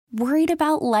Worried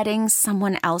about letting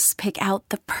someone else pick out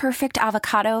the perfect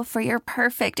avocado for your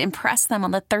perfect impress them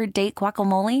on the third date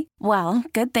guacamole? Well,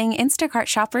 good thing Instacart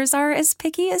shoppers are as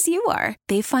picky as you are.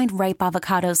 They find ripe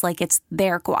avocados like it's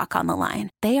their guac on the line.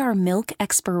 They are milk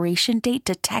expiration date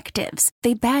detectives.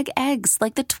 They bag eggs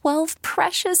like the 12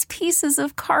 precious pieces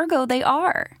of cargo they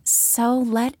are. So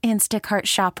let Instacart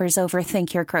shoppers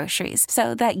overthink your groceries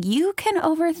so that you can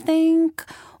overthink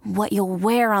what you'll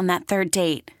wear on that third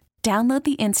date. Download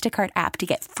the Instacart app to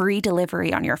get free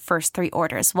delivery on your first 3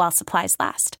 orders while supplies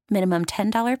last. Minimum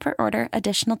 $10 per order.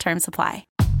 Additional terms apply.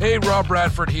 Hey, Rob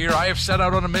Bradford here. I have set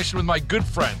out on a mission with my good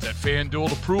friends at FanDuel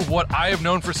to prove what I have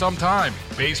known for some time.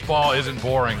 Baseball isn't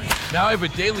boring. Now I have a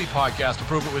daily podcast to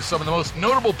prove it with some of the most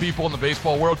notable people in the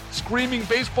baseball world, screaming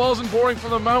baseball isn't boring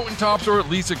from the mountaintops, or at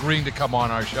least agreeing to come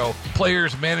on our show.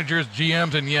 Players, managers,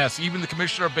 GMs, and yes, even the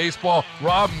commissioner of baseball,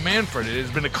 Rob Manfred. It has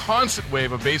been a constant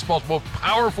wave of baseball's most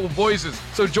powerful voices.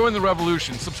 So join the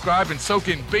revolution. Subscribe and soak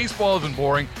in Baseball Isn't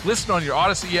Boring. Listen on your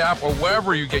Odyssey app or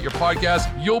wherever you get your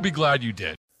podcasts. You'll be glad you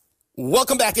did.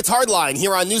 Welcome back. It's Hardline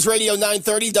here on News Radio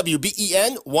 930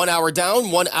 WBEN. 1 hour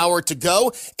down, 1 hour to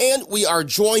go. And we are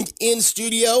joined in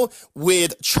studio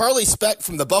with Charlie Specht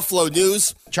from the Buffalo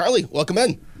News. Charlie, welcome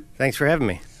in. Thanks for having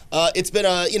me. It's been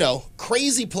a,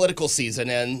 crazy political season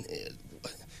and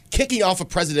kicking off a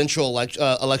presidential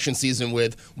election season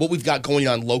with what we've got going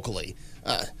on locally.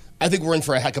 I think we're in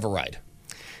for a heck of a ride.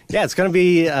 Yeah, it's going to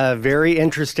be a very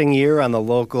interesting year on the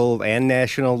local and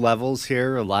national levels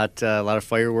here. A lot of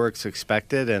fireworks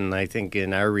expected, and I think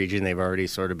in our region they've already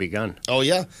sort of begun. Oh,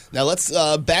 yeah. Now let's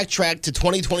backtrack to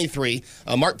 2023.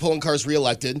 Mark Poloncarz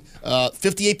reelected,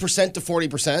 58% to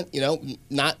 40%,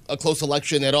 not a close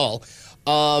election at all.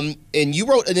 And you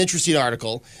wrote an interesting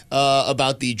article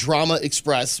about the Drama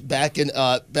Express back in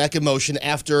motion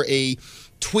after a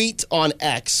tweet on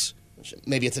X.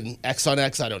 Maybe it's an X on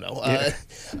X, I don't know.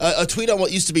 A tweet on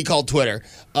what used to be called Twitter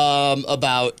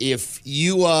about if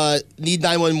you need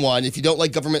 911, if you don't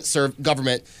like government,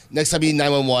 next time you need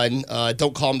 911,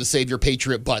 don't call them to save your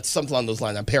patriot butts. Something along those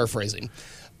lines. I'm paraphrasing.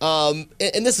 And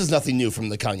this is nothing new from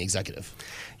the county executive.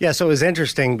 Yeah, so it was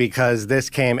interesting because this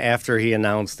came after he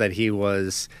announced that he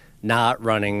was not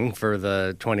running for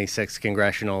the 26th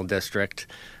congressional district.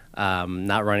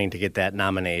 Not running to get that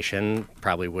nomination.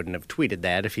 Probably wouldn't have tweeted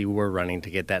that if he were running to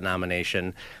get that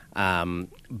nomination.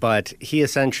 But he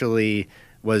essentially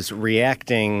was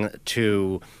reacting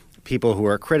to people who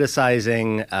are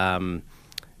criticizing the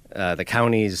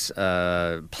county's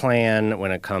plan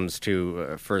when it comes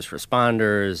to first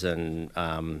responders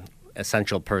and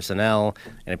essential personnel.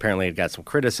 And apparently it got some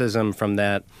criticism from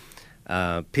that.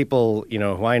 People,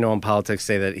 who I know in politics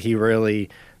say that he really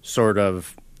sort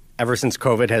of, ever since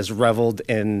COVID, has reveled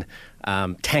in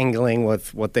tangling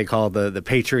with what they call the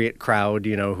patriot crowd,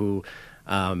 who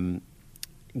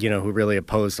really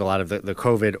opposed a lot of the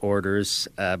COVID orders.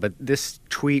 But this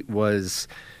tweet was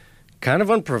kind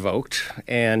of unprovoked,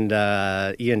 and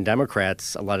a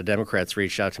lot of Democrats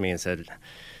reached out to me and said,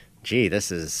 "Gee, this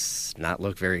does not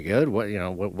look very good.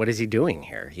 What is he doing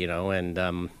here?"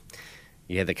 And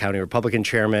you had the county Republican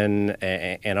chairman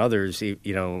and others,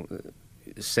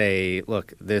 say,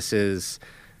 look, this is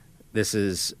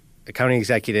a county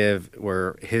executive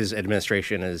where his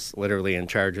administration is literally in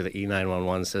charge of the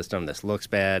E911 system. This looks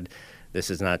bad. This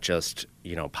is not just,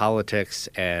 politics.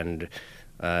 And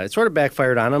it sort of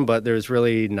backfired on him, but there's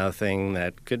really nothing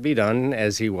that could be done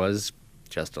as he was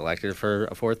just elected for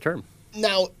a 4th term.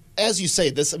 Now, as you say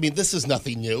this, this is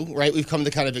nothing new, right? We've come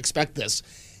to kind of expect this.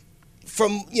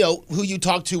 From, who you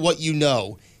talk to, what you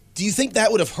know, do you think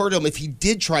that would have hurt him if he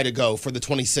did try to go for the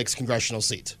 26th congressional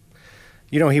seat?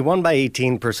 He won by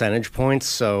 18 percentage points,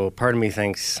 so part of me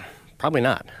thinks probably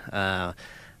not.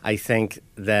 I think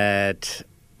that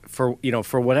for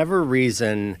whatever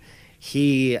reason,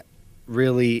 he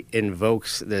really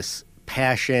invokes this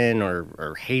passion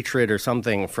or hatred or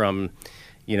something from,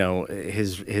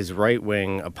 his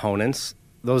right-wing opponents.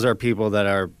 Those are people that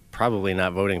are probably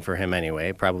not voting for him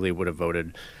anyway, probably would have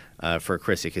voted for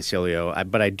Chrissy Casilio.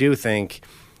 But I do think,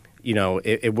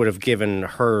 it would have given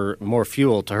her more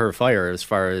fuel to her fire as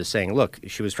far as saying, look,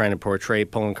 she was trying to portray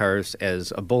Poloncarz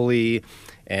as a bully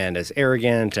and as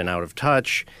arrogant and out of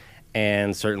touch.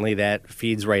 And certainly that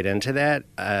feeds right into that.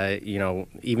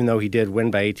 Even though he did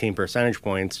win by 18 percentage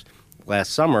points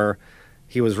last summer,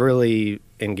 he was really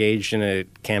engaged in a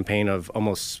campaign of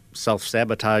almost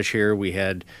self-sabotage here. We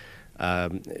had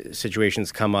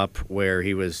situations come up where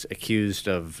he was accused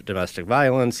of domestic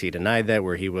violence. He denied that,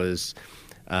 where he was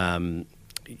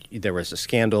there was a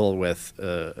scandal with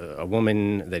a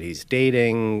woman that he's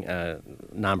dating, a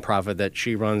nonprofit that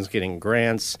she runs getting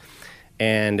grants.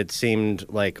 And it seemed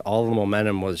like all the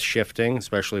momentum was shifting,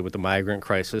 especially with the migrant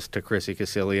crisis, to Chrissy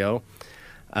Casilio.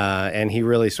 And he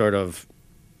really sort of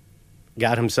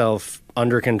got himself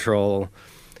under control,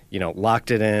 locked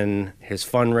it in, his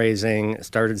fundraising,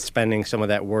 started spending some of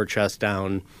that war chest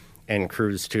down, and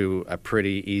cruised to a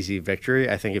pretty easy victory.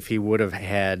 I think if he would have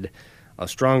had a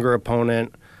stronger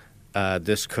opponent,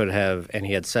 this could have, and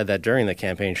he had said that during the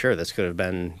campaign, sure, this could have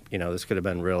been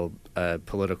real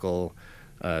political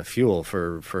fuel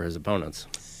for his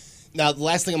opponents. Now, the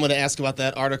last thing I'm going to ask about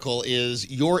that article is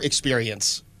your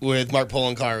experience with Mark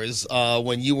Poloncarz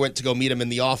when you went to go meet him in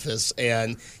the office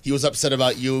and he was upset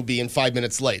about you being 5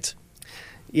 minutes late.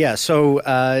 Yeah, so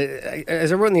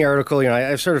as I wrote in the article,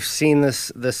 I've sort of seen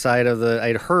this side of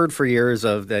I'd heard for years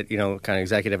of that, kind of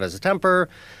executive has a temper.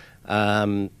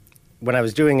 When I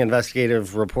was doing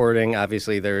investigative reporting,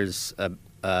 obviously there's a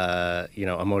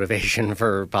motivation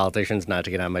for politicians not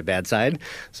to get on my bad side.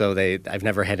 So I've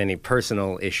never had any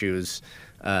personal issues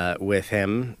with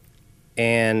him.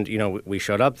 And, we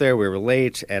showed up there, we were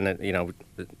late, and,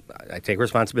 I take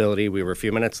responsibility. We were a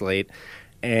few minutes late.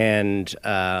 And,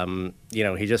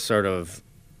 he just sort of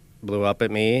blew up at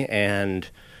me and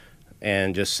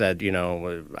just said,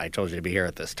 I told you to be here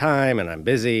at this time, and I'm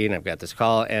busy, and I've got this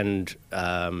call. And,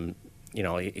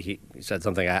 he said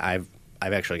something, I've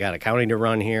actually got accounting to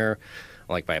run here,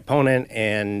 like my opponent.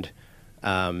 And,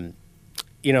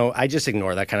 I just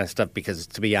ignore that kind of stuff because,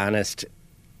 to be honest,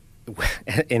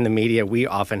 in the media, we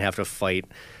often have to fight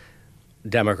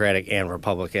Democratic and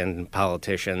Republican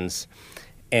politicians.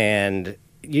 And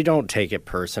you don't take it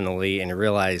personally and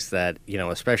realize that,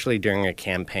 especially during a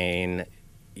campaign,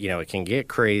 it can get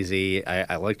crazy.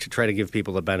 I like to try to give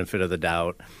people the benefit of the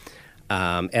doubt.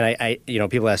 And I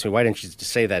people ask me, why didn't you just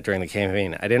say that during the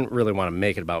campaign? I didn't really want to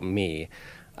make it about me.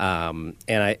 And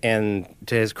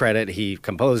to his credit, he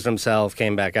composed himself,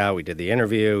 came back out. We did the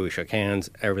interview. We shook hands.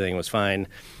 Everything was fine.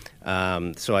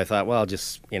 So I thought, well, I'll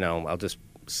just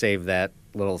save that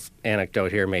little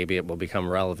anecdote here. Maybe it will become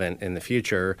relevant in the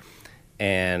future.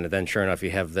 And then, sure enough, you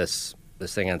have this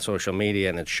thing on social media,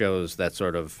 and it shows that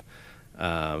sort of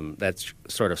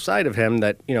side of him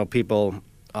that people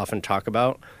often talk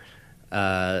about.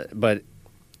 But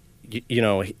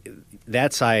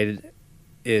that side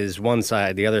is one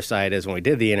side. The other side is when we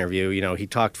did the interview. He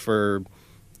talked for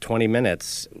 20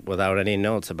 minutes without any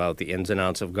notes about the ins and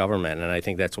outs of government, and I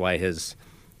think that's why his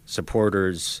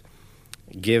supporters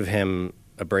give him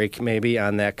a break, maybe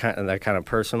on that kind of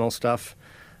personal stuff.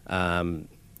 And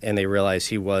they realize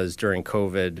he was, during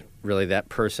COVID, really that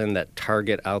person, that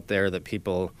target out there that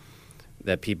people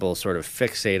sort of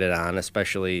fixated on,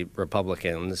 especially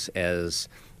Republicans, as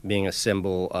being a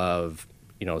symbol of,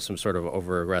 some sort of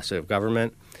over-aggressive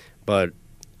government. But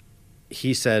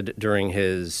he said during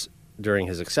his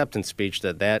acceptance speech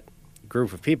that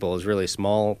group of people is really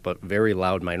small but very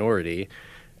loud minority,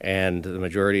 and the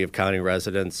majority of county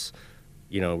residents,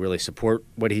 really support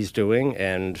what he's doing,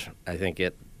 and I think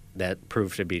that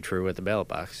proved to be true at the ballot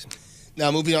box. Now,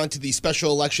 moving on to the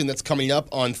special election that's coming up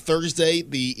on Thursday,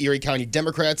 the Erie County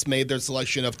Democrats made their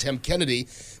selection of Tim Kennedy.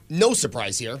 No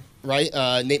surprise here, right?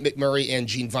 Nate McMurray and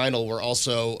Gene Vinal were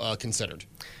also considered.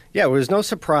 Yeah, it was no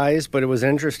surprise, but it was an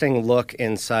interesting look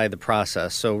inside the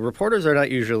process. So reporters are not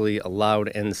usually allowed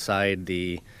inside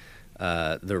the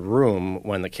room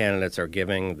when the candidates are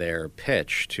giving their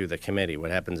pitch to the committee.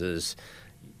 What happens is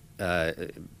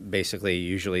basically,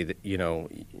 usually,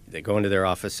 they go into their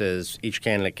offices. Each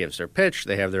candidate gives their pitch.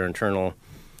 They have their internal,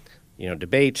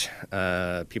 debate.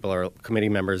 Committee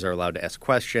members are allowed to ask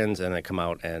questions, and they come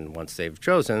out and, once they've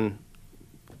chosen,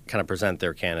 kind of present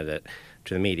their candidate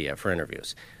to the media for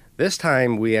interviews. This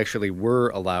time, we actually were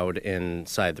allowed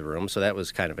inside the room, so that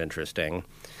was kind of interesting.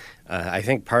 I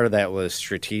think part of that was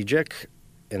strategic.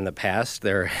 In the past,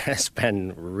 there has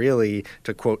been really,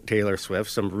 to quote Taylor Swift,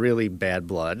 some really bad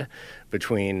blood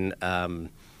between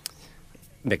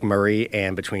McMurray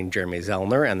and between Jeremy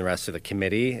Zellner and the rest of the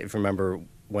committee. If you remember,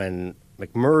 when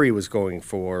McMurray was going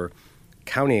for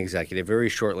county executive, very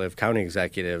short-lived county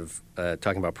executive,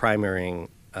 talking about primarying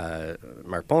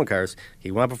Mark Poloncarz,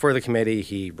 he went before the committee,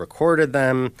 he recorded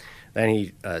them, then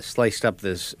he sliced up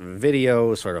this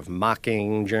video sort of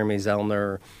mocking Jeremy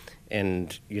Zellner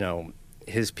and,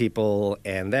 his people,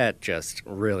 and that just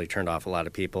really turned off a lot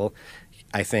of people.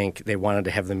 I think they wanted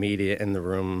to have the media in the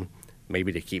room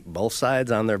maybe to keep both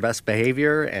sides on their best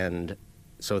behavior and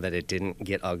so that it didn't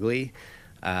get ugly.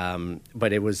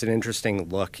 But it was an interesting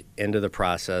look into the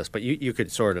process. But you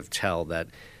could sort of tell that,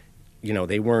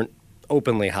 they weren't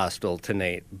openly hostile to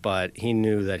Nate, but he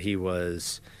knew that he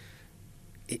wasn't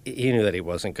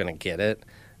going to get it.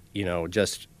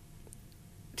 Just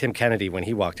Tim Kennedy, when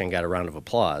he walked in, got a round of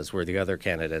applause, where the other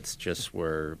candidates just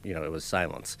were, it was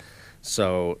silence.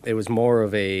 So it was more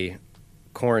of a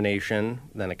coronation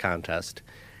than a contest,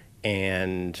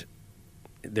 and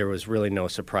there was really no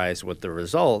surprise with the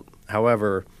result.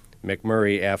 However,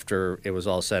 McMurray, after it was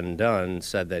all said and done,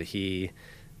 said that he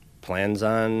plans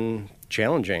on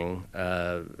challenging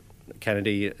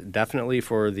Kennedy, definitely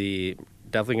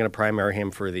going to primary him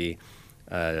for the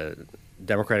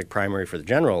Democratic primary for the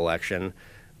general election,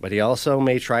 but he also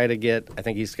may try to get, I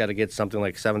think he's got to get something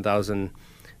like 7,000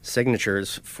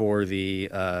 signatures for the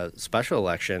special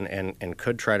election, and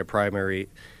could try to primary.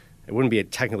 It wouldn't be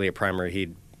technically a primary.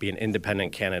 He'd be an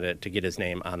independent candidate to get his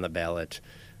name on the ballot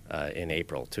in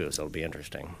April, too, so it'll be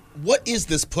interesting. What is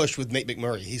this push with Nate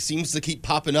McMurray? He seems to keep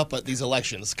popping up at these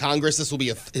elections. Congress, this will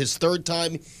be his third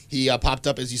time. He popped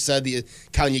up, as you said, the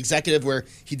county executive, where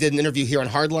he did an interview here on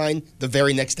Hardline. The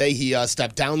very next day, he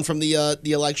stepped down from the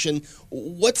election.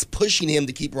 What's pushing him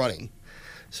to keep running?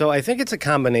 So I think it's a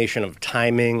combination of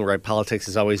timing, right? Politics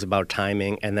is always about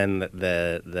timing, and then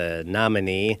the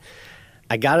nominee.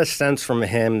 I got a sense from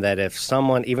him that if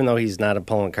someone, even though he's not a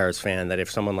Poloncarz fan, that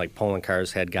if someone like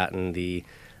Poloncarz had gotten the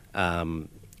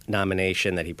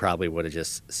nomination, that he probably would have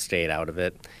just stayed out of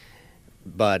it.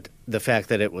 But the fact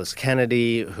that it was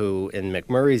Kennedy, who in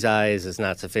McMurray's eyes is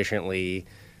not sufficiently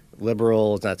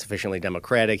liberal, is not sufficiently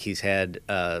democratic. He's had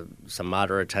some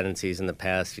moderate tendencies in the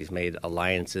past. He's made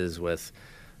alliances with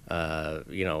other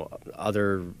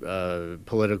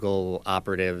political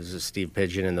operatives, Steve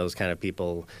Pidgeon and those kind of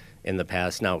people in the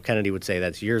past. Now, Kennedy would say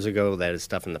that's years ago. That is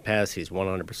stuff in the past. He's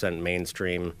 100%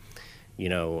 mainstream,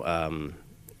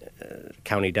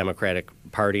 county Democratic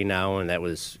Party now, and that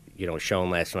was, shown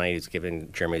last night. He's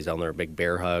giving Jeremy Zellner a big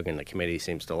bear hug, and the committee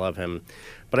seems to love him.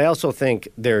 But I also think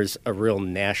there's a real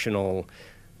national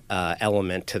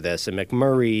element to this, and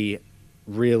McMurray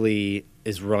really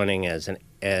is running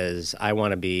as I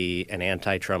want to be an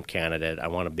anti-Trump candidate. I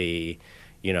want to be,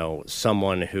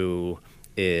 someone who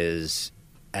is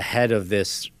ahead of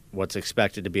this, what's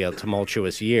expected to be a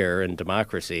tumultuous year in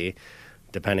democracy,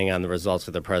 depending on the results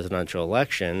of the presidential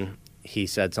election. He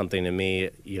said something to me,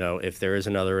 if there is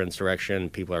another insurrection,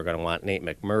 people are going to want Nate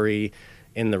McMurray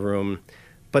in the room.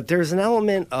 But there's an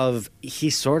element of he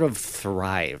sort of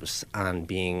thrives on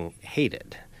being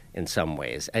hated in some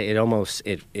ways.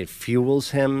 It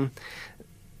fuels him.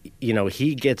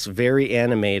 He gets very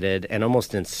animated and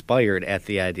almost inspired at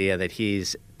the idea that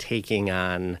he's taking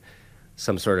on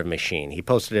some sort of machine. He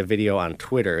posted a video on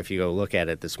Twitter, if you go look at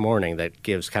it this morning, that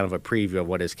gives kind of a preview of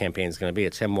what his campaign is going to be.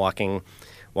 It's him walking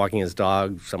his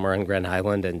dog somewhere on Grand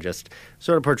Island and just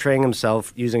sort of portraying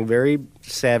himself using very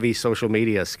savvy social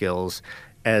media skills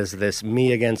as this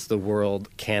me against the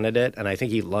world candidate. And I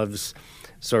think he loves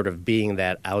sort of being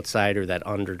that outsider, that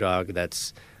underdog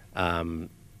that's, and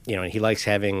he likes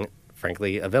having,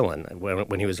 frankly, a villain.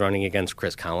 When he was running against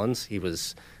Chris Collins, he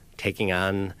was taking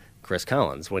on Chris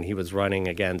Collins. When he was running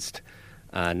against,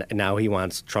 now he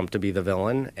wants Trump to be the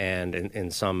villain, and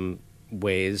in some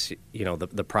ways,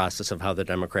 the process of how the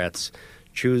Democrats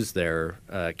choose their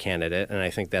candidate, and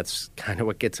I think that's kind of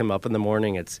what gets him up in the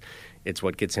morning. It's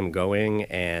what gets him going,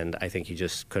 and I think he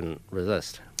just couldn't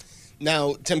resist.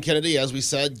 Now, Tim Kennedy, as we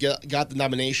said, got the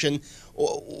nomination.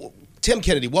 Tim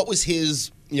Kennedy, what was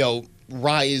his,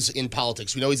 rise in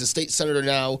politics? We know he's a state senator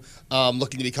now,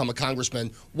 looking to become a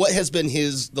congressman. What has been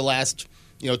the last,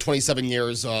 27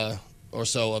 years or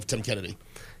so of Tim Kennedy?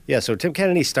 Yeah, so Tim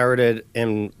Kennedy started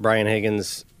in Brian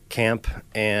Higgins' camp,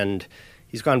 and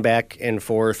he's gone back and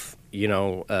forth,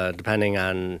 depending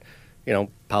on,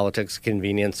 politics,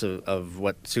 convenience of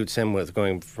what suits him, with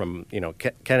going from,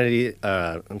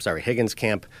 Higgins'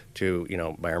 camp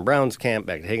to, Byron Brown's camp,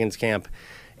 back to Higgins' camp,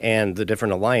 and the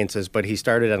different alliances. But he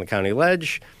started on the county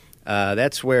ledge.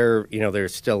 That's where,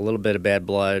 there's still a little bit of bad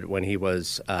blood when he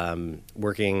was caucusing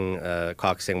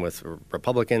with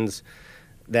Republicans.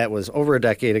 That was over a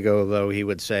decade ago, though, he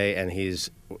would say, and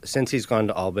since he's gone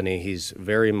to Albany, he's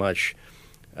very much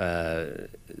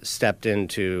stepped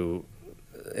into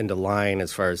line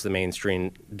as far as the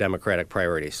mainstream Democratic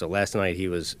priorities. So last night he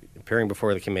was appearing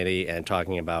before the committee and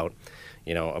talking about,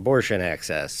 abortion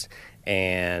access,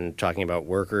 and talking about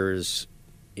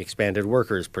expanded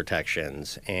workers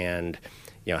protections, and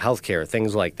healthcare,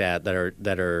 things like that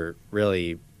are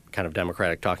really kind of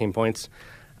Democratic talking points.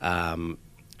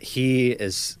 He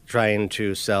is trying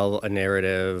to sell a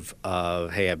narrative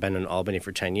of, hey, I've been in Albany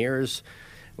for 10 years.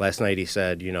 Last night he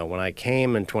said, when I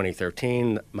came in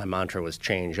 2013, my mantra was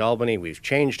change Albany. We've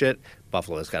changed it.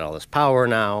 Buffalo's got all this power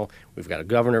now. We've got a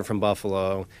governor from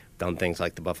Buffalo, done things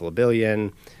like the Buffalo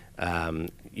Billion. The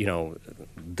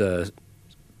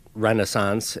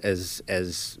renaissance, as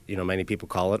many people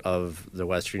call it, of the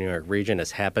Western New York region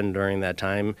has happened during that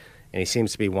time, and he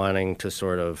seems to be wanting to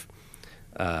sort of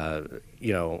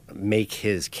make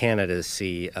his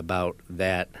candidacy about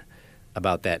that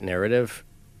narrative.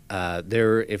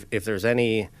 If there's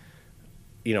any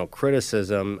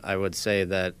criticism, I would say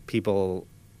that people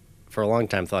for a long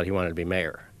time thought he wanted to be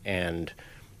mayor, and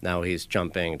now he's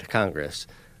jumping to Congress.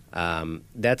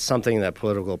 That's something that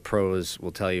political pros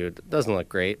will tell you it doesn't look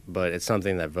great, but it's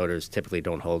something that voters typically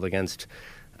don't hold against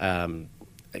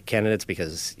candidates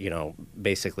because,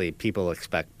 basically people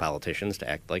expect politicians to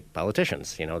act like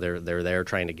politicians. They're there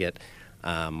trying to get,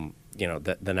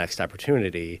 the next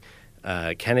opportunity.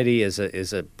 Kennedy is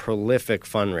a prolific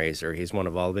fundraiser. He's one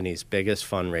of Albany's biggest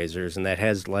fundraisers, and that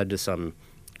has led to some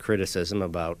criticism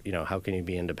about, how can you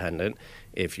be independent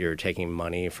if you're taking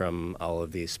money from all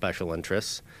of these special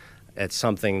interests. It's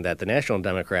something that the National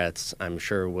Democrats, I'm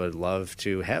sure, would love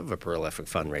to have a prolific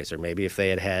fundraiser. Maybe if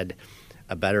they had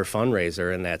a better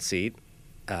fundraiser in that seat,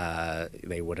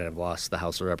 they wouldn't have lost the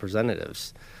House of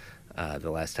Representatives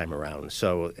the last time around.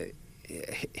 So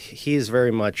he's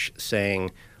very much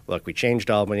saying, look, we changed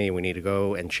Albany, we need to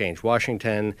go and change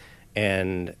Washington,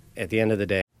 and at the end of the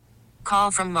day...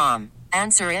 Call from mom.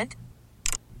 Answer it.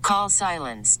 Call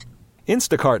silenced.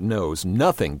 Instacart knows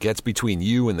nothing gets between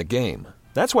you and the game.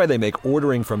 That's why they make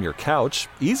ordering from your couch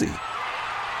easy.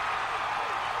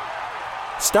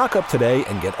 Stock up today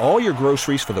and get all your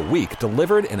groceries for the week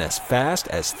delivered in as fast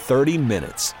as 30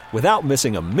 minutes without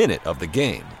missing a minute of the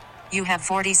game. You have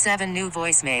 47 new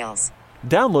voicemails.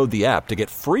 Download the app to get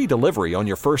free delivery on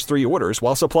your first 3 orders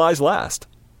while supplies last.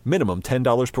 Minimum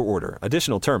 $10 per order.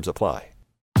 Additional terms apply.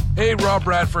 Hey, Rob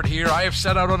Bradford here. I have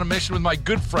set out on a mission with my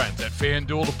good friends at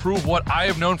FanDuel to prove what I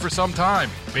have known for some time.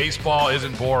 Baseball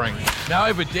isn't boring. Now I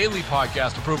have a daily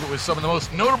podcast to prove it with some of the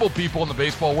most notable people in the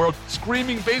baseball world,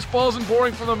 screaming baseball isn't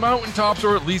boring from the mountaintops,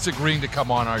 or at least agreeing to come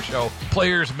on our show.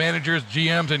 Players, managers,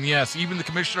 GMs, and yes, even the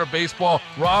commissioner of baseball,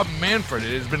 Rob Manfred.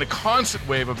 It has been a constant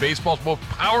wave of baseball's most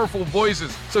powerful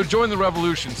voices. So join the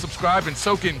revolution. Subscribe and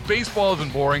soak in Baseball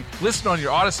Isn't Boring. Listen on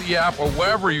your Odyssey app or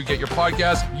wherever you get your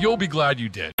podcasts. You'll be glad you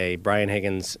did. Brian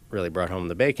Higgins really brought home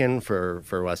the bacon for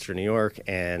Western New York,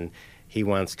 and he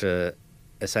wants to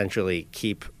essentially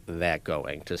keep that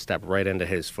going, to step right into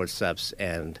his footsteps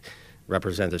and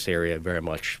represent this area very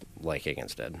much like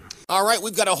Higgins did. All right,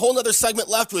 we've got a whole other segment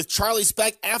left with Charlie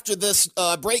Specht after this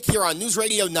break here on News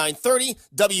Radio 930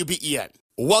 WBEN.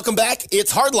 Welcome back.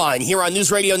 It's Hardline here on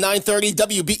News Radio 930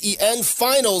 WBEN,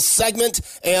 final segment,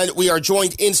 and we are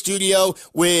joined in studio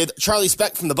with Charlie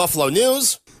Specht from the Buffalo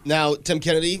News. Now, Tim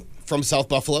Kennedy from South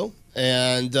Buffalo,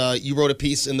 and you wrote a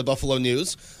piece in the Buffalo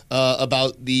News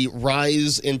about the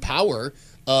rise in power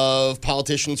of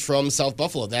politicians from South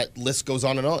Buffalo. That list goes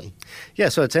on and on. Yeah,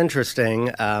 so it's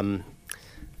interesting.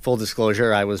 Full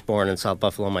disclosure, I was born in South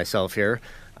Buffalo myself here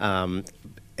and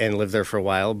lived there for a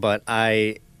while, but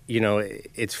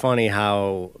it's funny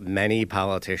how many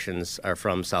politicians are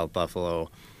from South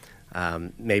Buffalo.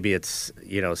 Maybe it's,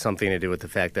 something to do with the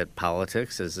fact that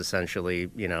politics is essentially,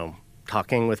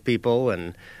 talking with people,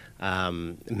 and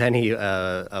many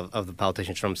of the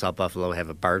politicians from South Buffalo have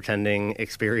a bartending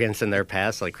experience in their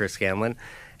past, like Chris Scanlon.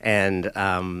 And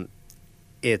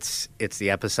it's the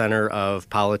epicenter of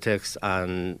politics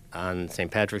on St.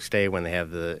 Patrick's Day when they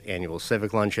have the annual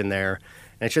civic luncheon there.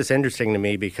 And it's just interesting to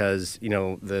me because,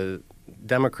 the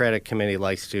Democratic committee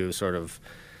likes to sort of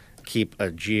keep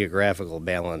a geographical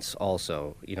balance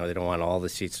also. They don't want all the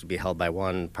seats to be held by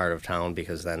one part of town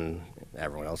because then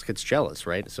everyone else gets jealous,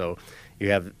 right? So you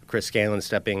have Chris Scanlon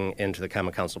stepping into the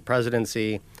Common Council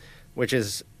presidency, which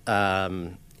is,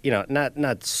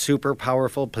 not super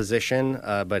powerful position,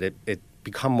 but it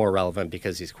become more relevant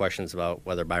because these questions about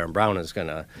whether Byron Brown is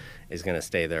gonna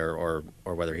stay there or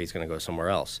whether he's going to go somewhere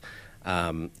else.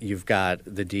 You've got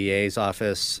the DA's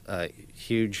office,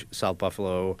 huge South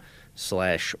Buffalo /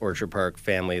 Orchard Park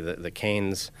family, the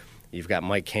Canes. You've got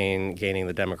Mike Cain gaining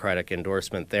the Democratic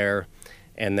endorsement there,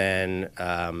 and then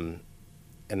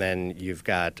you've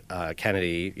got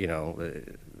Kennedy,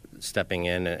 stepping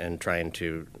in and trying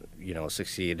to,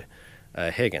 succeed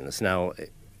Higgins. Now,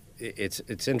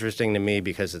 it's interesting to me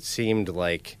because it seemed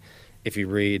like if you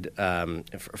read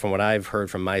from what I've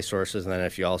heard from my sources, and then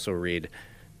if you also read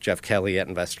Jeff Kelly at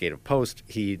Investigative Post,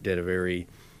 he did a very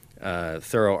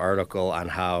thorough article on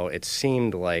how it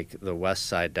seemed like the West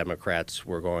Side Democrats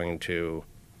were going to,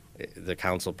 the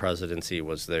council presidency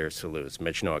was theirs to lose.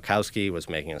 Mitch Nowakowski was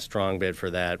making a strong bid for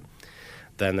that.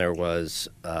 Then there was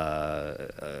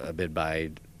a bid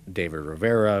by David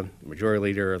Rivera, majority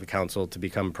leader of the council, to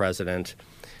become president.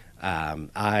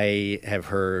 I have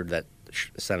heard that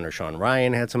Senator Sean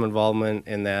Ryan had some involvement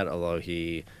in that, although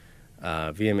he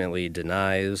vehemently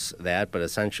denies that. But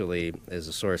essentially, as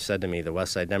a source said to me, the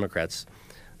West Side Democrats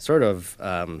sort of,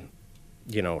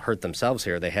 hurt themselves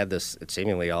here. They had this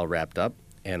seemingly all wrapped up,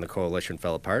 and the coalition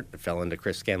fell apart. It fell into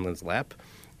Chris Scanlon's lap,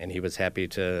 and he was happy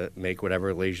to make whatever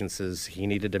allegiances he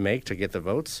needed to make to get the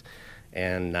votes.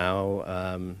 And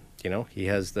now, he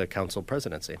has the council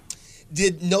presidency.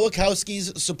 Did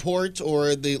Nowakowski's support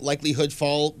or the likelihood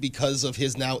fall because of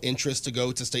his now interest to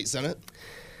go to state senate?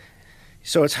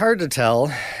 So it's hard to tell,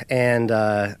 and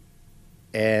I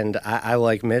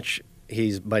like Mitch.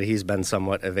 He's been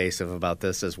somewhat evasive about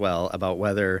this as well, about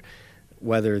whether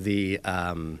the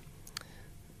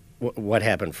what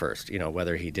happened first.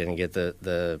 Whether he didn't get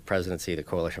the presidency, the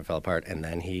coalition fell apart, and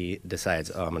then he decides,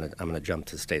 I'm gonna jump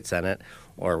to state senate,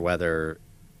 or whether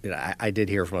I did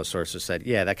hear from a source who said,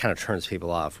 yeah, that kind of turns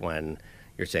people off when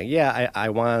you're saying, yeah, I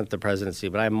want the presidency,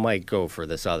 but I might go for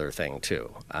this other thing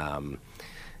too.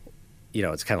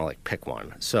 It's kind of like pick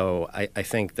one. So I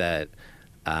think that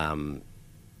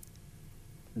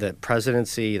the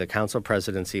presidency, the council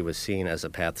presidency, was seen as a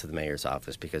path to the mayor's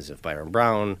office, because if Byron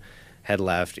Brown had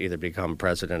left, either become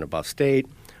president of Buff State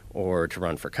or to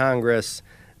run for Congress,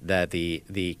 that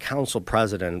the council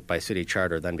president by city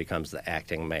charter then becomes the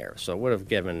acting mayor. So it would have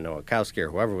given Nowakowski or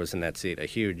whoever was in that seat a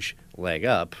huge leg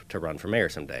up to run for mayor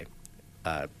someday.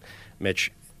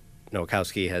 Mitch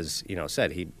Nowakowski has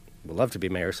said he would love to be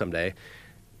mayor someday,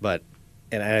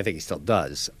 and I think he still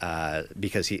does,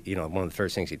 because he, one of the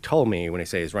first things he told me when he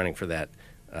said he's running for that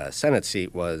Senate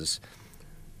seat was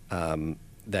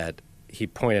that he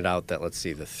pointed out that,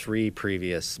 the 3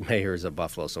 previous mayors of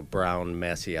Buffalo, so Brown,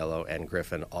 Masiello, and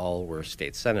Griffin, all were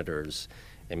state senators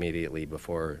immediately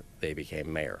before they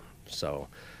became mayor. So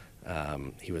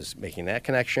he was making that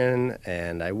connection,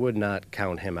 and I would not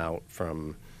count him out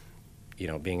from,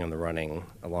 being in the running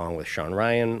along with Sean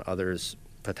Ryan, others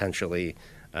potentially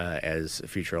as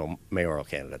future mayoral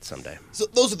candidates someday. So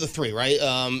those are the 3, right?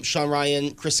 Sean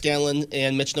Ryan, Chris Scanlon,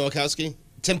 and Mitch Nowakowski.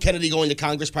 Tim Kennedy going to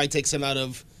Congress probably takes him out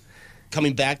of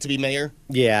coming back to be mayor.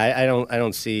 Yeah, I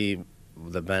don't see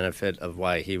the benefit of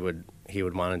why he would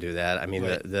want to do that. I mean,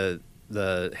 right.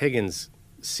 the Higgins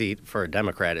seat for a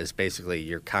Democrat is basically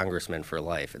your congressman for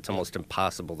life. It's almost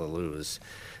impossible to lose.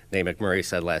 Nate McMurray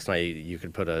said last night you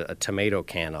could put a tomato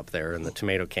can up there, and the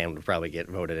tomato can would probably get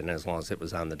voted in as long as it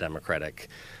was on the Democratic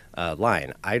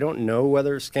line. I don't know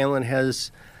whether Scanlon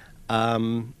has,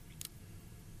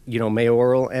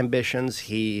 mayoral ambitions.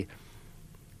 He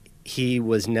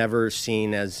was never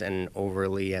seen as an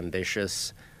overly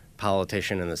ambitious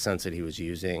politician in the sense that he was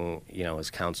using,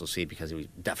 his council seat because he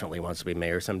definitely wants to be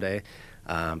mayor someday.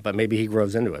 But maybe he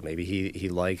grows into it. Maybe he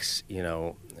likes,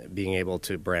 being able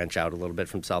to branch out a little bit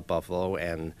from South Buffalo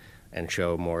and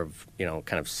show more of,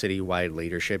 kind of citywide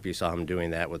leadership. You saw him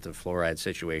doing that with the fluoride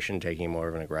situation, taking more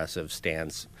of an aggressive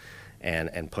stance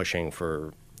and pushing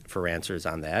for answers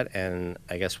on that. And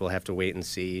I guess we'll have to wait and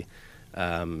see,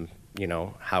 how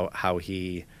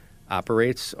he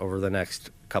operates over the next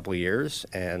couple of years.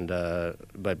 And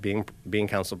but being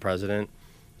council president,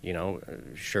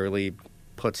 surely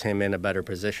puts him in a better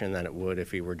position than it would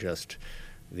if he were just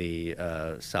the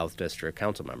South District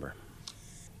council member.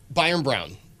 Byron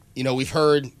Brown, we've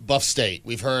heard Buff State,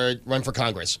 we've heard run for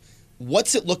Congress.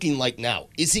 What's it looking like now?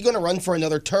 Is he going to run for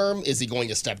another term? Is he going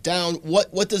to step down?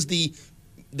 What does the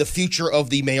future of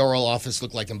the mayoral office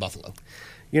look like in Buffalo?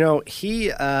 He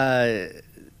has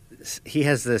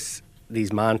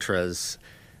these mantras.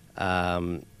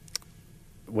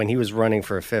 When he was running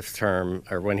for a 5th term,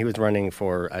 or when he was running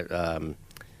for a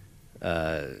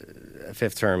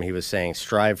 5th term, he was saying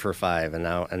strive for 5, and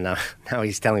now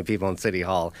he's telling people in City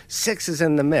Hall 6 is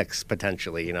in the mix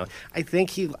potentially. I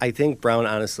think Brown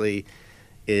honestly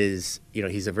is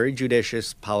he's a very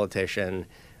judicious politician,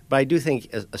 but I do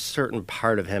think a certain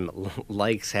part of him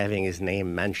likes having his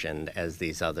name mentioned as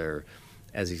these other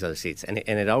seats, and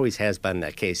it always has been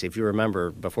that case. If you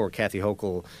remember, before Kathy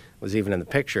Hochul was even in the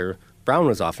picture, Brown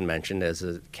was often mentioned as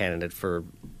a candidate for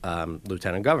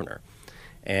lieutenant governor.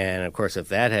 And, of course, if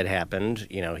that had happened,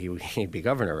 he'd be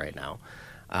governor right now.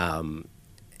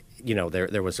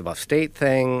 There was a Buff State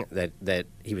thing that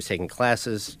he was taking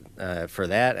classes for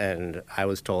that, and I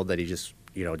was told that he just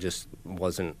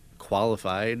wasn't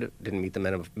qualified, didn't meet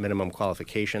the minimum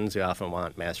qualifications. They often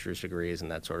want master's degrees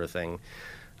and that sort of thing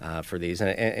for these.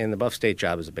 And the Buff State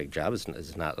job is a big job.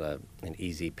 It's not an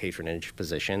easy patronage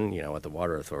position, at the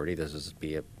Water Authority. This is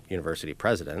be a university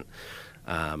president.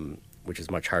 Which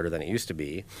is much harder than it used to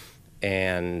be.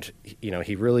 And,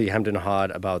 he really hemmed and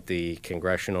hawed about the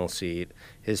congressional seat.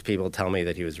 His people tell me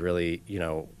that he was really,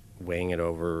 weighing it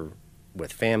over,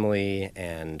 with family,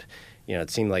 and it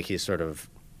seemed like his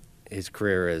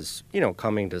career is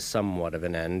coming to somewhat of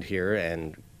an end here,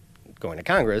 and going to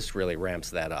Congress really ramps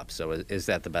that up. So is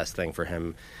that the best thing for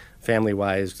him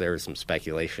family-wise? There was some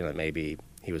speculation that maybe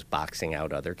he was boxing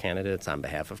out other candidates on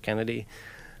behalf of Kennedy.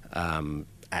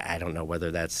 I don't know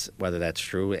whether that's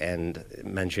true. And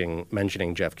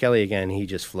mentioning Jeff Kelly again, he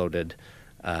just floated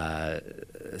a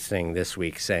thing this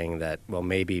week saying that, well,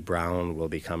 maybe Brown will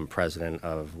become president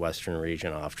of Western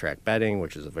Region Off-Track Betting,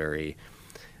 which is a very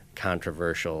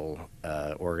controversial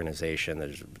organization.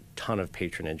 There's a ton of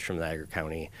patronage from the Niagara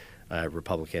County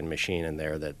Republican machine in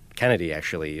there that Kennedy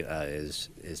actually is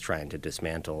trying to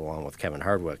dismantle, along with Kevin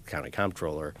Hardwick, County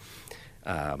Comptroller,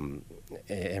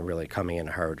 and really coming in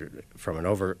hard from an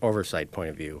oversight point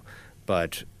of view.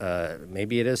 But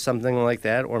maybe it is something like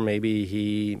that, or maybe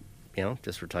he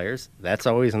just retires. That's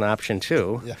always an option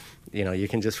too. Yeah. You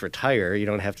can just retire. You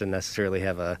don't have to necessarily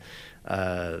have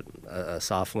a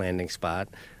soft landing spot.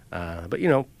 But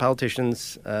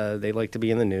politicians, they like to be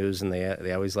in the news, and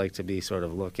they always like to be sort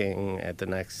of looking at the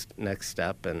next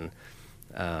step. And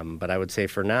but I would say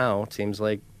for now, it seems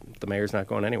like the mayor's not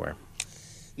going anywhere.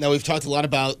 Now, we've talked a lot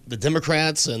about the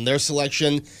Democrats and their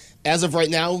selection. As of right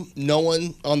now, no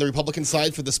one on the Republican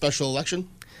side for the special election?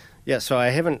 Yeah, so I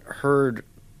haven't heard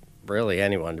really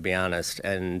anyone, to be honest.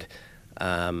 And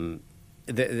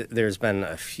there's been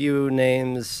a few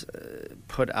names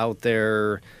put out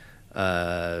there.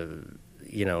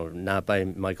 Not by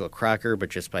Michael Crocker, but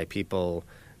just by people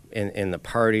in the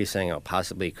party saying,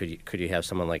 possibly could you have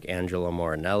someone like Angelo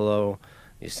Morinello,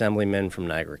 the assemblyman from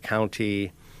Niagara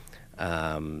County,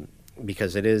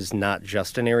 because it is not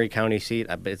just an Erie County seat,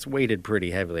 but it's weighted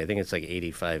pretty heavily. I think it's like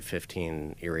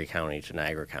 85-15 Erie County to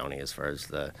Niagara County as far as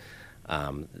the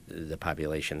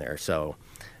population there. So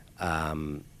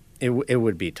it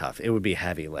would be tough. It would be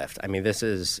heavy lift. I mean, this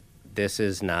is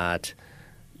not.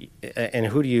 And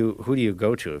who do you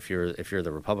go to if you're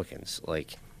the Republicans?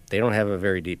 Like, they don't have a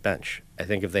very deep bench. I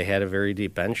think if they had a very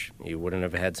deep bench, you wouldn't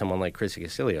have had someone like Chrissy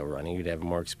Casilio running. You'd have a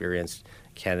more experienced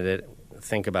candidate.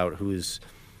 Think about who's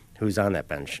on that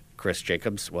bench. Chris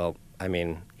Jacobs. Well, I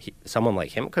mean, someone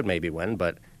like him could maybe win,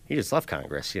 but he just left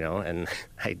Congress, and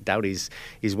I doubt he's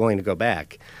willing to go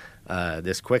back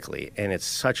this quickly. And it's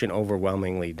such an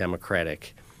overwhelmingly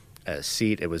Democratic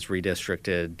seat. It was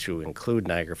redistricted to include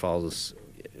Niagara Falls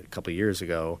a couple of years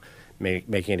ago,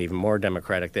 making it even more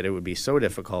Democratic, that it would be so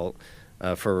difficult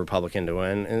for a Republican to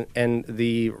win. And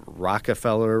the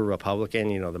Rockefeller Republican,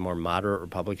 the more moderate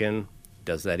Republican,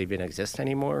 does that even exist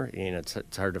anymore?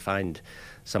 It's hard to find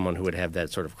someone who would have that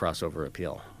sort of crossover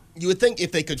appeal. You would think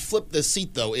if they could flip the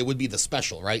seat, though, it would be the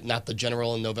special, right? Not the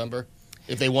general in November?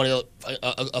 If they wanted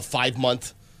a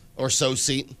 5-month or so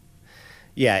seat?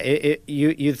 Yeah,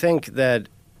 you'd think that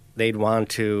they'd want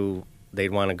to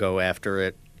go after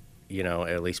it,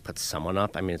 at least put someone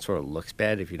up. I mean, it sort of looks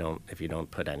bad if you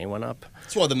don't put anyone up.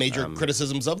 It's one of the major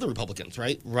criticisms of the Republicans,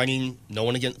 right? Running no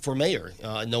one for mayor,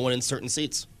 no one in certain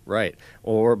seats. Right.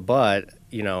 But part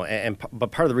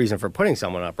of the reason for putting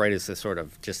someone up, right, is to sort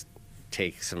of just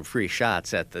take some free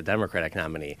shots at the Democratic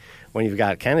nominee. When you've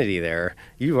got Kennedy there,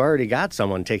 you've already got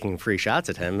someone taking free shots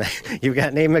at him. You've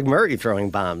got Nate McMurray throwing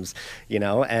bombs,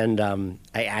 and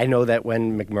I know that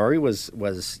when McMurray was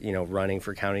running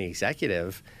for county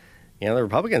executive, the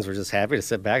Republicans were just happy to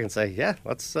sit back and say, yeah,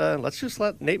 let's just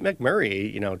let Nate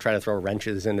McMurray, try to throw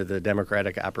wrenches into the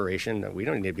Democratic operation. We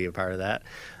don't need to be a part of that.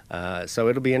 So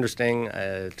it'll be interesting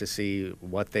to see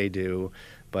what they do.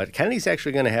 But Kennedy's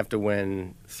actually going to have to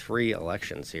win 3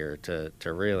 elections here to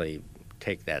really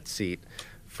take that seat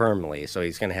firmly. So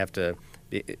he's going to have to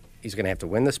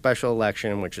win the special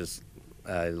election, which is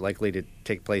likely to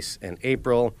take place in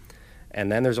April, and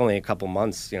then there's only a couple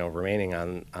months remaining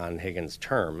on Higgins'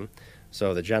 term.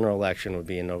 So the general election would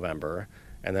be in November,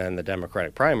 and then the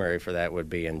Democratic primary for that would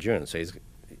be in June. So he's,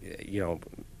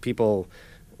 people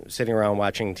sitting around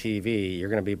watching TV, you're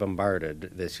going to be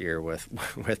bombarded this year with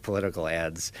political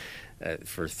ads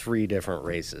for 3 different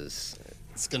races.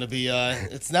 It's going to be,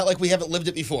 it's not like we haven't lived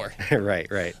it before.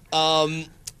 Right. I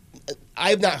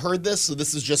have not heard this, so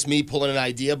this is just me pulling an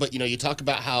idea, but, you talk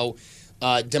about how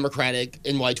Democratic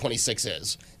NY26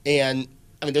 is. And,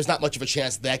 I mean, there's not much of a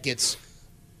chance that gets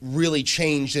really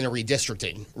changed in a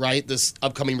redistricting, right? This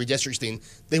upcoming redistricting,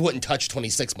 they wouldn't touch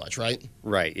 26 much, right?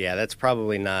 Right, yeah, that's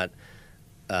probably not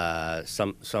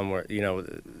somewhere,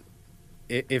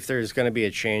 if there's going to be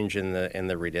a change in the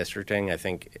redistricting, I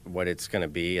think what it's going to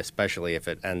be, especially if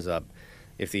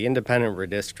the independent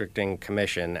redistricting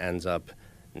commission ends up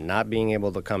not being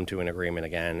able to come to an agreement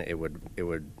again, it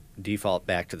would default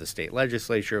back to the state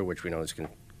legislature, which we know is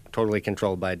totally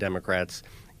controlled by Democrats,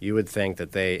 you would think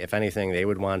that they, if anything, they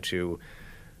would want to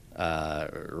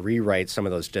rewrite some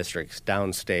of those districts,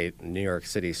 downstate, New York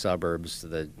City suburbs,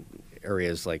 the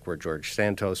areas like where George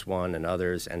Santos won and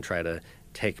others, and try to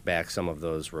take back some of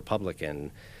those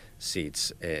Republican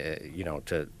seats,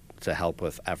 to help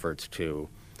with efforts to,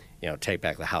 take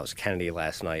back the House. Kennedy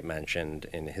last night mentioned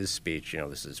in his speech,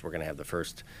 we're going to have the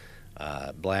first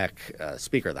black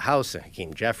Speaker of the House,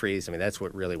 Hakeem Jeffries. I mean, that's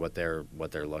what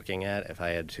they're looking at. If I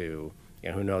had to,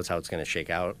 who knows how it's going to shake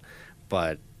out,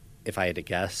 but if I had to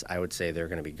guess, I would say they're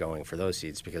going to be going for those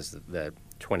seats because the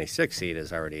 26th seat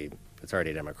is already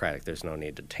Democratic. There's no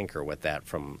need to tinker with that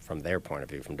from their point of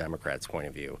view, from Democrats' point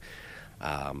of view.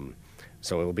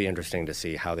 So it will be interesting to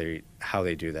see how they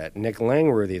do that. Nick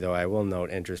Langworthy, though, I will note,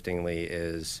 interestingly,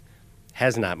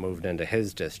 has not moved into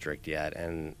his district yet,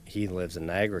 and he lives in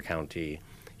Niagara County.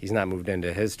 He's not moved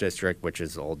into his district, which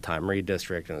is the old Tom Reed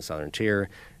district in the Southern Tier,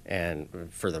 and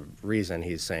for the reason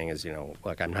he's saying is,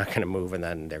 look, I'm not going to move, and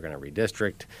then they're going to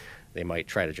redistrict. They might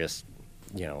try to just,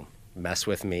 mess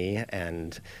with me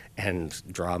and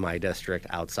draw my district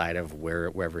outside of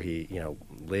wherever he,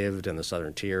 lived in the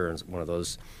Southern Tier, and one of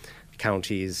those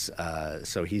counties.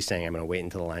 So he's saying, I'm going to wait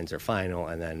until the lines are final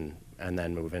and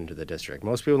then move into the district.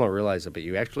 Most people don't realize it, but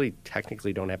you actually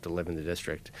technically don't have to live in the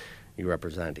district you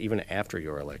represent, even after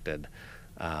you're elected.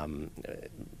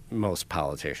 Most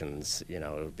politicians, it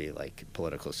would be like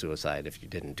political suicide if you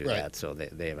didn't do that. So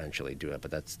they eventually do it,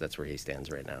 but that's where he stands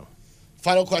right now.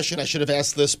 Final question. I should have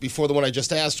asked this before the one I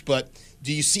just asked, but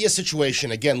do you see a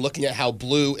situation, again, looking at how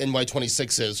blue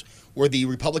NY26 is, where the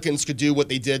Republicans could do what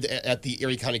they did at the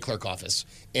Erie County Clerk office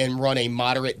and run a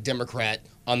moderate Democrat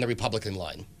on the Republican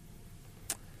line?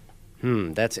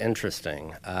 That's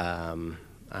interesting.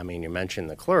 You mentioned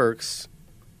the clerks.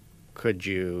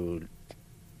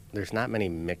 There's not many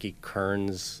Mickey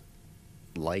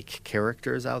Kearns-like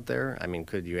characters out there.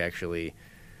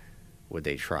 Would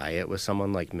they try it with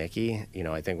someone like Mickey?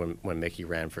 I think when Mickey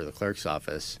ran for the clerk's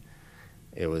office,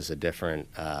 it was a different,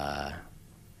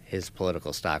 his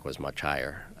political stock was much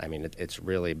higher. It's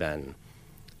really been,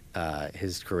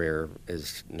 his career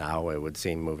is now, it would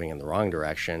seem, moving in the wrong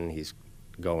direction. He's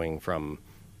going from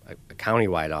a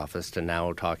countywide office to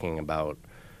now talking about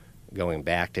going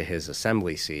back to his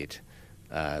assembly seat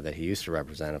that he used to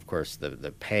represent. Of course,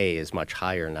 the pay is much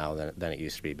higher now than it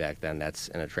used to be back then. That's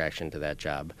an attraction to that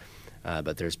job.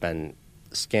 But there's been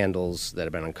scandals that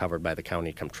have been uncovered by the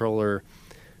county comptroller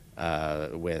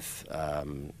with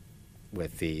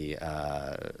the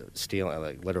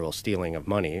literal stealing of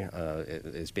money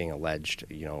is being alleged,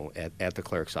 at the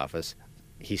clerk's office.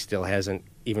 He still hasn't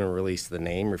even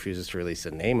refuses to release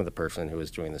the name of the person who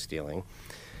was doing the stealing,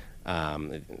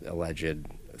 alleged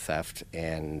theft,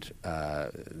 and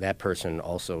that person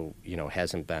also,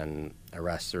 hasn't been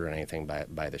arrested or anything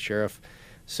by the sheriff.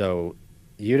 So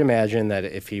you'd imagine that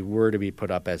if he were to be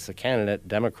put up as the candidate,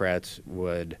 Democrats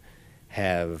would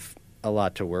have a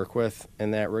lot to work with in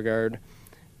that regard.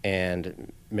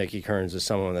 And Mickey Kearns is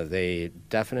someone that they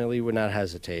definitely would not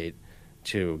hesitate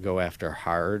to go after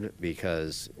hard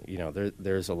because,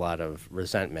 there's a lot of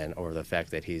resentment over the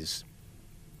fact that he's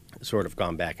sort of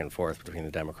gone back and forth between the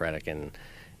Democratic and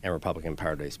Republican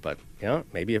parties. But,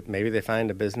 maybe they find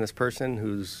a business person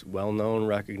who's well-known,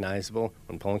 recognizable.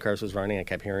 When Poloncarz was running, I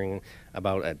kept hearing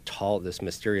about this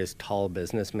mysterious tall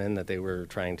businessman that they were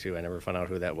trying to, I never found out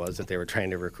who that was, that they were trying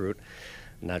to recruit.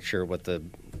 I'm not sure what the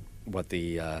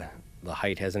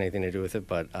height has anything to do with it,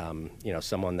 but,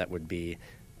 someone that would be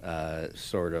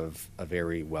sort of a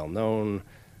very well-known,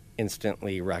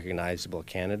 instantly recognizable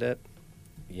candidate.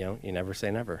 You never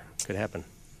say never. Could happen.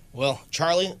 Well,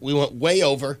 Charlie, we went way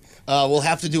over. We'll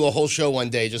have to do a whole show one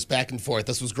day, just back and forth.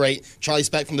 This was great. Charlie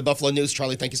Specht from the Buffalo News.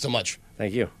 Charlie, thank you so much.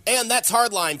 Thank you. And that's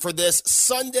Hardline for this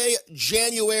Sunday,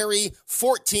 January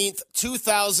 14th,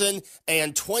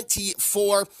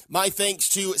 2024. My thanks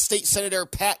to State Senator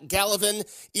Pat Gallivan,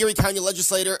 Erie County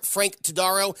Legislator Frank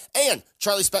Todaro, and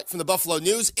Charlie Specht from the Buffalo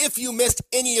News. If you missed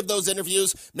any of those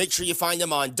interviews, make sure you find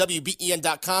them on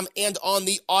WBEN.com and on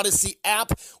the Odyssey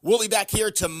app. We'll be back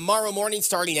here tomorrow morning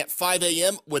starting at 5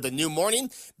 a.m. with a new morning.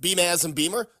 Beamaz and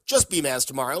Beamer, just Beamaz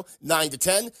tomorrow, 9 to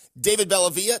 10. David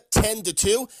Bellavia, 10 to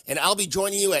 2. And I'll be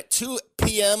joining you at 2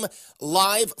 p.m.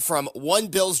 live from One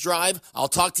Bills Drive. I'll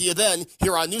talk to you then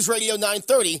here on News Radio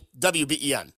 930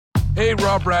 WBEN. Hey,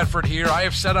 Rob Bradford here. I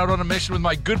have set out on a mission with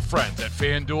my good friends at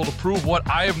FanDuel to prove what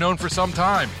I have known for some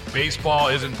time. Baseball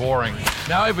isn't boring.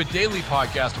 Now I have a daily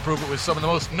podcast to prove it with some of the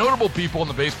most notable people in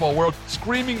the baseball world,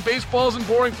 screaming baseball isn't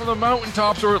boring from the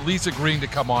mountaintops, or at least agreeing to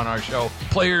come on our show.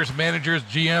 Players, managers,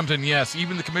 GMs, and yes,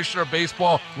 even the commissioner of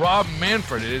baseball, Rob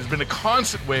Manfred. It has been a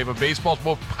constant wave of baseball's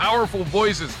most powerful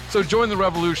voices. So join the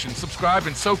revolution. Subscribe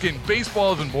and soak in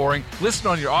Baseball Isn't Boring. Listen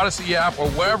on your Odyssey app or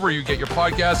wherever you get your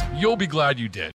podcasts. You'll be glad you did.